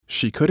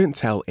She couldn't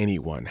tell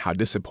anyone how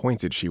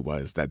disappointed she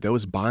was that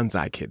those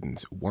bonsai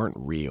kittens weren't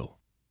real.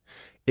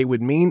 It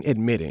would mean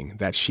admitting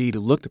that she'd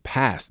looked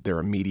past their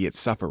immediate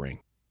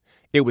suffering.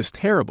 It was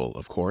terrible,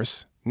 of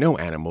course. No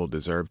animal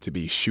deserved to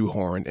be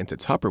shoehorned into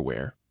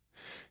Tupperware.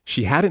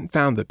 She hadn't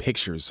found the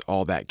pictures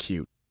all that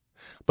cute.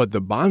 But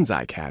the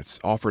bonsai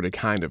cats offered a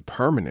kind of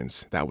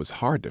permanence that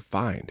was hard to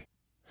find.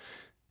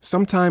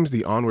 Sometimes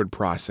the onward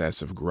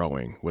process of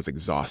growing was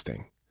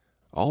exhausting,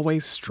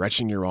 always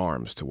stretching your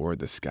arms toward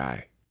the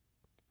sky.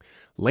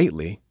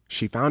 Lately,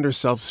 she found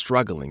herself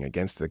struggling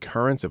against the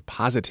currents of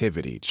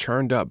positivity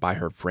churned up by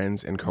her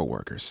friends and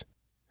coworkers.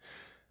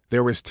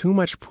 There was too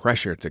much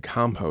pressure to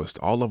compost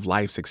all of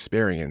life's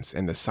experience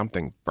into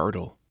something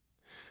fertile.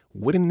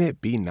 Wouldn't it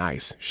be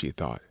nice, she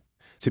thought,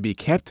 to be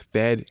kept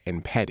fed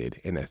and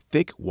petted in a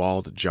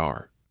thick-walled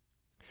jar?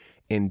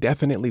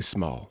 Indefinitely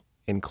small,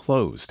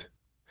 enclosed.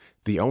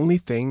 The only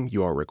thing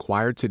you are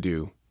required to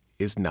do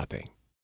is nothing.